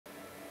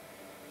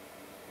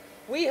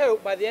We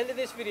hope by the end of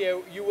this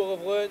video you will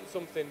have learned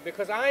something,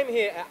 because I'm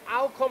here at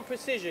Alcon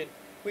Precision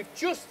with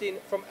Justin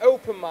from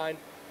Open Mind,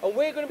 and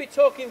we're going to be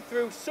talking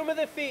through some of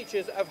the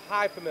features of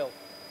hyperMILL.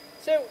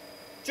 So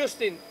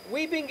Justin,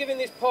 we've been given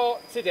this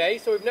part today,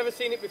 so we've never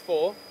seen it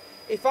before.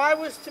 If I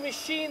was to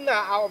machine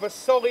that out of a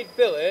solid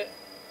billet,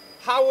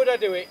 how would I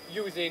do it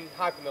using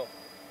hyperMILL?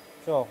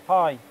 Sure.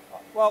 Hi.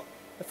 Well,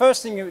 the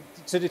first thing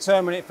to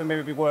determine it for me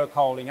would be work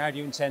holding. How do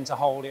you intend to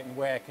hold it and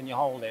where can you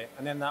hold it?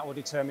 And then that will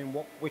determine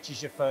which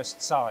is your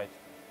first side.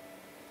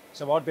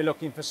 So I'd be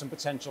looking for some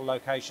potential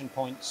location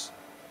points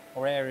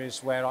or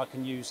areas where I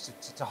can use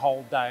to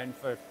hold down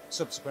for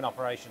subsequent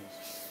operations.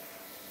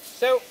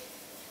 So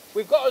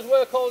we've got us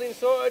work holding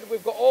sorted,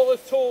 we've got all the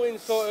tooling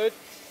sorted.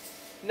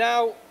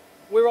 Now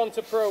we're on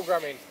to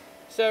programming.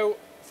 So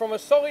from a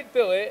solid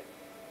billet,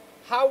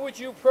 how would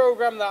you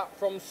program that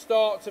from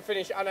start to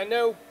finish? And I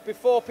know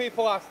before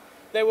people ask,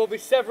 there will be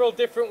several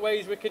different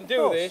ways we can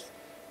do this,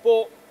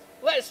 but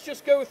let's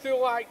just go through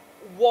like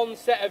one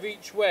set of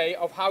each way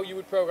of how you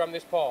would program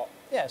this part.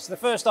 Yeah, so the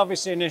first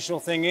obviously initial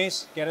thing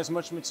is get as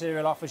much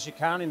material off as you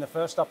can in the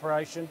first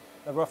operation,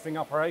 the roughing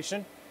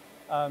operation.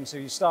 So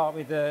you start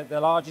with the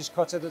largest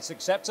cutter that's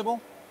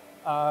acceptable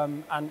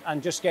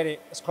and just get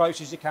it as close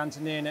as you can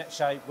to near net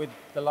shape with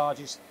the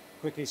largest,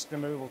 quickest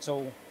removal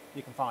tool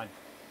you can find.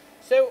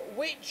 So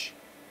which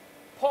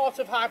part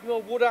of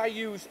hyperMILL would I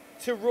use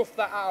to rough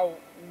that out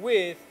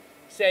with,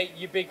 say,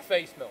 your big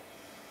face mill?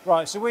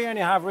 Right, so we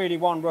only have really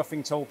one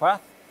roughing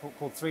toolpath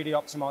called 3D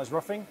Optimized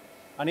Roughing,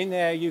 and in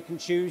there you can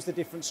choose the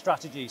different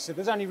strategies. So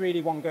there's only really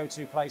one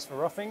go-to place for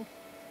roughing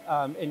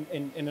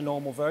in a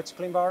normal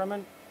vertical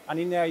environment, and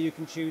in there you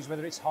can choose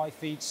whether it's high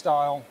feed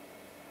style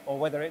or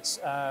whether it's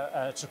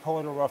a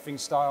trapezoidal roughing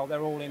style.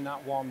 They're all in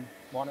that one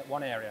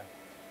area.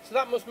 So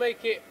that must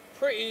make it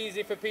pretty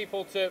easy for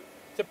people to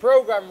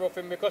program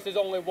roughing, because there's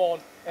only one,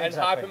 and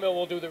hyperMILL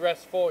will do the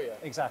rest for you.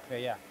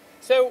 Exactly, yeah.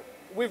 So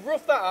we've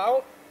roughed that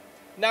out.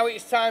 Now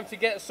it's time to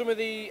get some of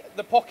the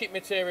pocket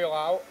material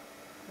out.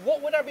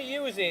 What would I be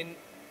using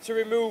to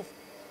remove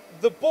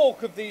the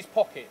bulk of these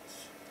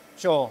pockets?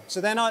 Sure. So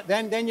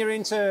then you're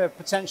into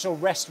potential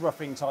rest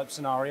roughing type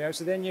scenario.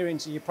 So then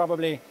you're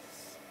probably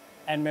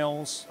end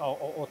mills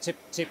or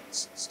tipped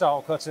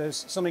style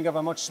cutters, something of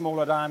a much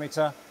smaller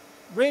diameter.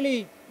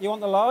 Really, you want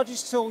the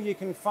largest tool you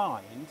can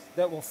find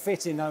that will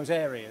fit in those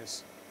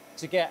areas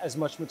to get as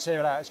much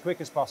material out as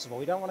quick as possible.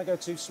 You don't want to go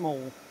too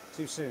small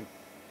too soon.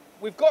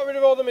 We've got rid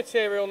of all the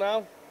material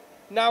now.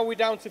 Now we're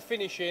down to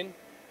finishing.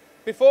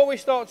 Before we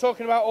start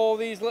talking about all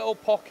these little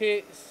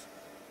pockets,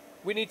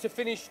 we need to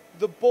finish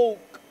the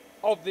bulk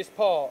of this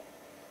part.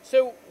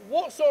 So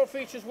what sort of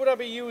features would I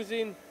be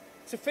using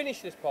to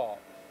finish this part?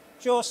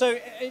 Sure, so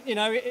you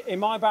know, in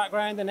my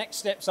background, the next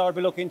steps I'd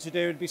be looking to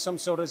do would be some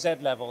sort of Z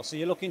level. So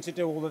you're looking to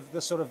do all of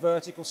the sort of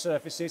vertical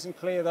surfaces and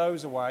clear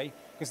those away,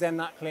 because then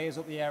that clears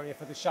up the area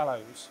for the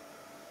shallows.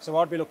 So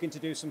I'd be looking to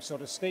do some sort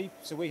of steep.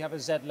 So we have a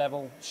Z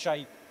level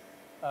shape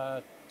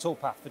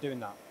toolpath for doing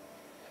that.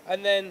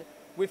 And then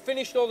we've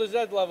finished all the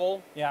Z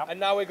level, yeah, and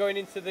now we're going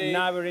into the...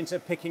 Now we're into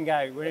picking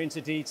out, we're into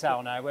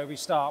detail now, where we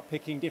start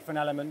picking different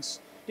elements,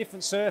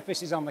 different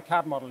surfaces on the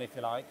CAD model, if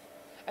you like.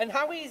 And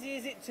how easy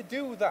is it to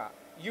do that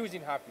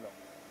using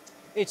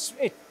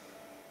hyperMILL?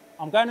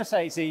 I'm going to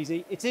say it's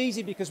easy. It's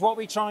easy because what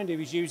we try and do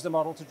is use the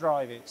model to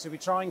drive it. So we're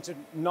trying to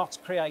not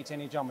create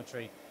any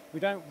geometry. We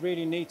don't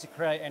really need to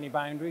create any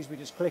boundaries. We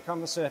just click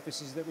on the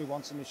surfaces that we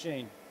want to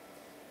machine.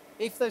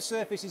 If those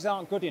surfaces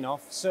aren't good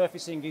enough,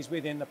 surfacing is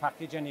within the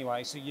package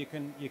anyway, so you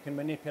can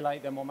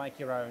manipulate them or make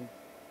your own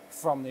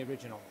from the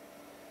original.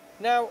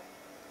 Now,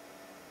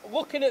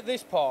 looking at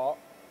this part,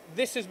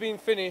 this has been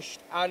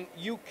finished, and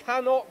you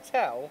cannot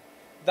tell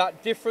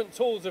that different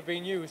tools have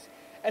been used.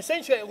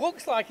 Essentially, it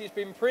looks like it's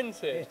been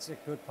printed. It's a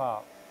good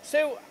part.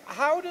 So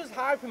how does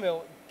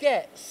hyperMILL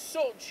get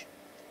such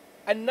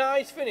a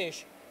nice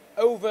finish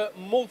over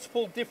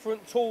multiple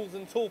different tools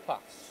and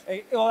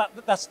toolpaths? Well,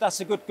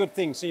 that's a good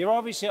thing. So you're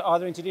obviously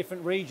either into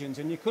different regions,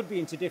 and you could be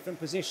into different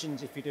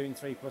positions if you're doing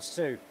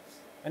 3+2.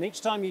 And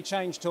each time you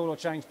change tool or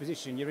change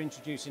position, you're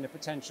introducing a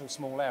potential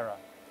small error.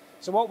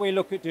 So what we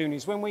look at doing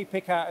is when we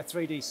pick out a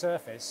 3D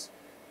surface,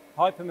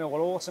 hyperMILL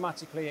will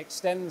automatically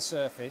extend the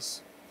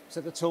surface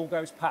so the tool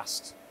goes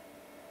past.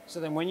 So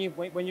then when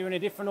you're in a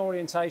different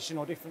orientation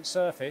or different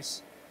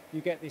surface,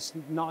 you get this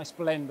nice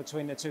blend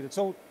between the two. The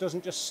tool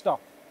doesn't just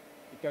stop,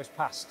 it goes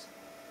past.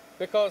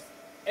 Because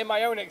in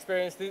my own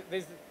experience,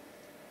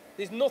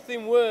 there's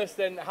nothing worse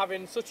than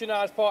having such a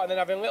nice part and then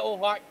having little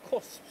like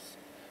cusps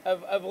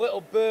of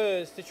little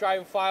burrs to try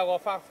and file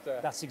off after.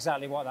 That's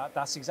exactly what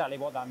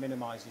that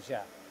minimises,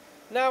 yeah.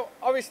 Now,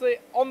 obviously,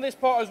 on this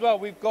part as well,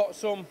 we've got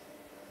some...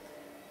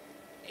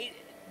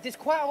 there's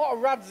quite a lot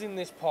of rads in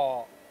this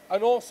part,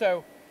 and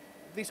also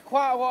there's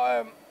quite a lot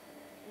of,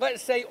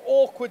 let's say,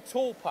 awkward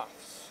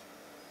toolpaths.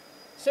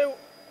 So,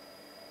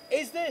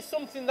 is there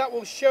something that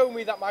will show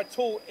me that my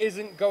tool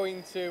isn't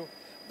going to,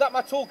 that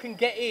my tool can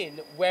get in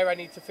where I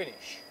need to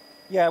finish?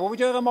 Yeah, well, we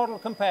do have a model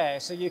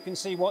compare, so you can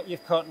see what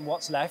you've cut and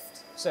what's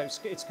left. So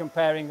it's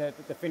comparing the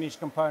finished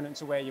component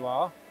to where you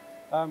are.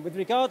 With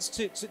regards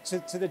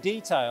to the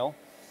detail,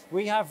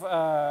 we have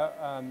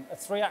a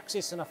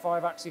 3-axis and a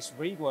 5-axis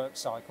rework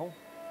cycle.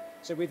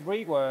 So with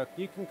rework,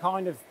 you can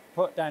kind of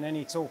put down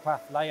any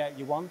toolpath layout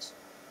you want.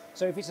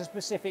 So if it's a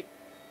specific,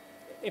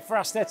 if for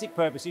aesthetic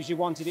purposes you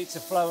wanted it to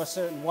flow a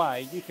certain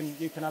way, you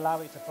can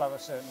allow it to flow a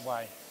certain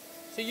way.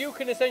 So you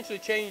can essentially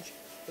change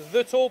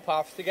the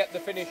toolpaths to get the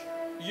finish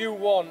you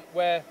want,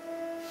 where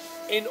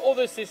in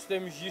other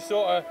systems you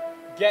sort of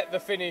get the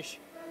finish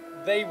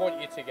they want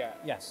you to get.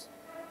 Yes.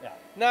 Yeah.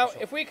 Now,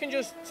 sure. if we can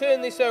just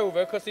turn this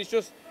over, because there's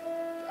just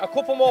a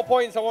couple more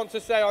points I want to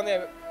say on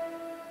there.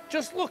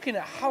 Just looking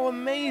at how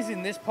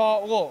amazing this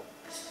part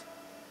looks.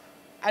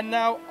 And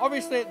now,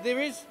 obviously,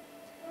 there is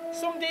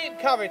some deep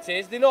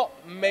cavities. They're not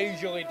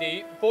majorly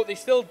deep, but they're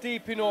still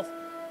deep enough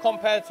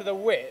compared to the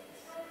width.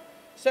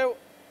 So,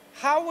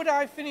 how would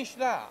I finish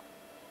that?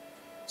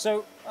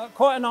 So,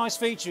 quite a nice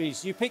feature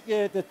is you pick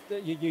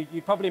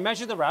you probably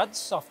measure the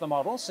rads off the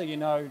model, so you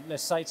know,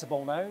 let's say it's a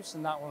bull nose,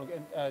 and that will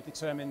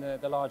determine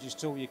the largest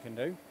tool you can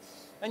do.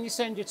 And you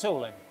send your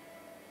tool in.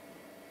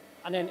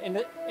 And then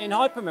in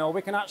hyperMILL,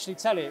 we can actually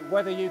tell it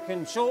whether you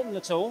can shorten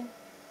the tool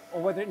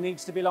or whether it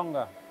needs to be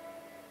longer.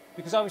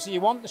 Because obviously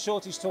you want the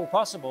shortest tool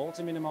possible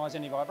to minimize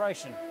any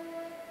vibration.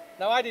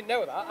 Now, I didn't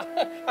know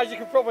that, as you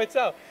can probably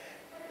tell.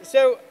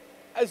 So,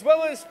 as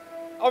well as,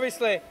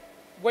 obviously,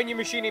 when you're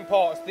machining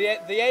parts,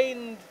 the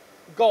end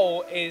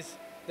goal is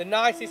the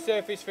nicest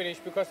surface finish,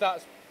 because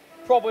that's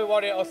probably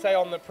what it'll say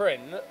on the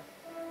print.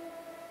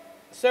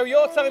 So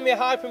you're telling me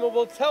hyperMILL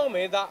will tell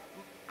me that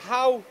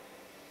how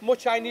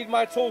much I need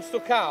my tool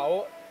stuck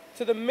out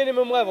to the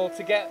minimum level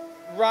to get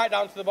right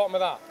down to the bottom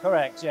of that?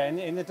 Correct, yeah.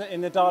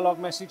 In the dialog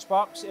message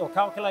box, it'll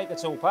calculate the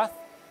toolpath.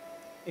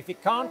 If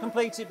it can't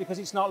complete it because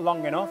it's not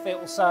long enough, it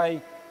will say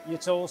your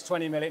tool's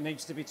 20mm, it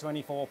needs to be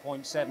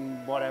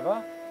 24.7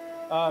 whatever.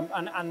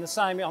 And the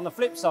same on the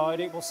flip side,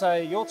 it will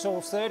say your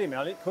tool's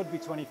 30mm, it could be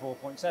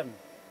 24.7.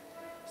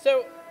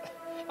 So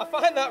I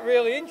find that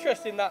really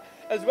interesting, that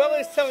as well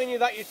as telling you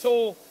that your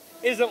tool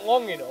isn't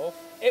long enough,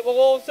 it will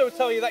also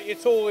tell you that your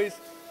tool is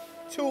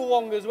too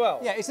long as well.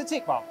 Yeah, it's a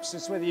tick box.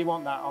 It's whether you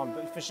want that on,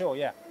 but for sure,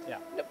 yeah, yeah.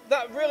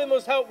 That really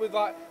must help with,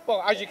 like,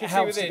 well, as you can see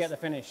with this. Helps to get the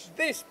finish.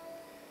 This,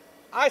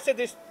 I said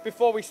this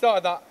before we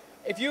started, that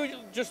if you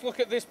just look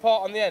at this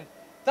part on the end,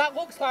 that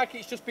looks like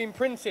it's just been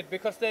printed,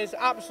 because there's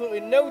absolutely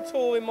no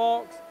tooling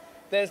marks,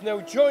 there's no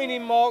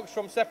joining marks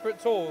from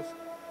separate tools.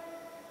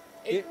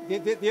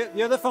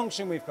 The other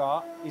function we've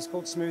got is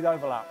called smooth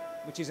overlap,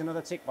 which is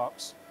another tick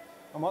box.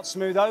 And what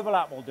smooth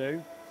overlap will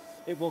do,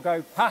 it will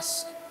go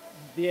past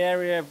the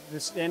area,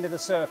 the end of the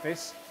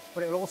surface,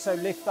 but it will also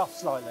lift off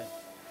slightly.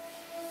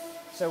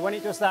 So when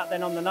it does that,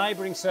 then on the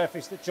neighbouring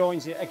surface that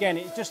joins it, again,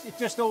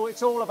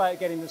 it's all about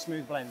getting the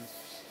smooth blends.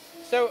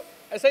 So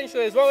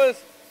essentially, as well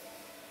as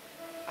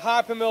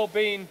hyperMILL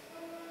being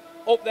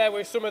up there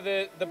with some of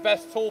the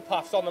best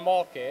toolpaths on the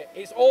market,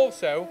 it's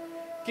also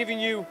giving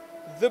you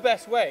the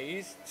best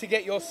ways to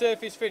get your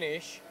surface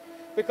finish,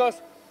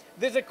 because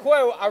there's a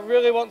quote I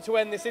really want to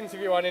end this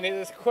interview on, and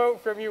it's a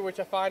quote from you which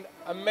I find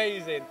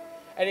amazing,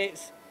 and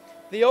it's,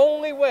 the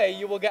only way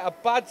you will get a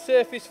bad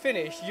surface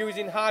finish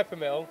using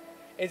hyperMILL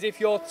is if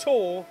your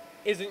tool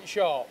isn't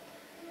sharp.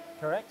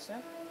 Correct,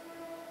 sir.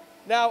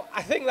 Now,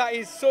 I think that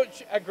is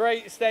such a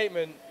great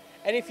statement,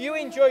 and if you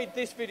enjoyed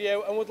this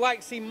video and would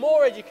like to see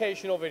more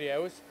educational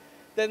videos,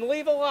 then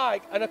leave a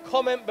like and a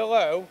comment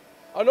below,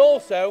 and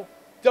also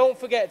don't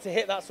forget to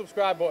hit that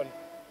subscribe button.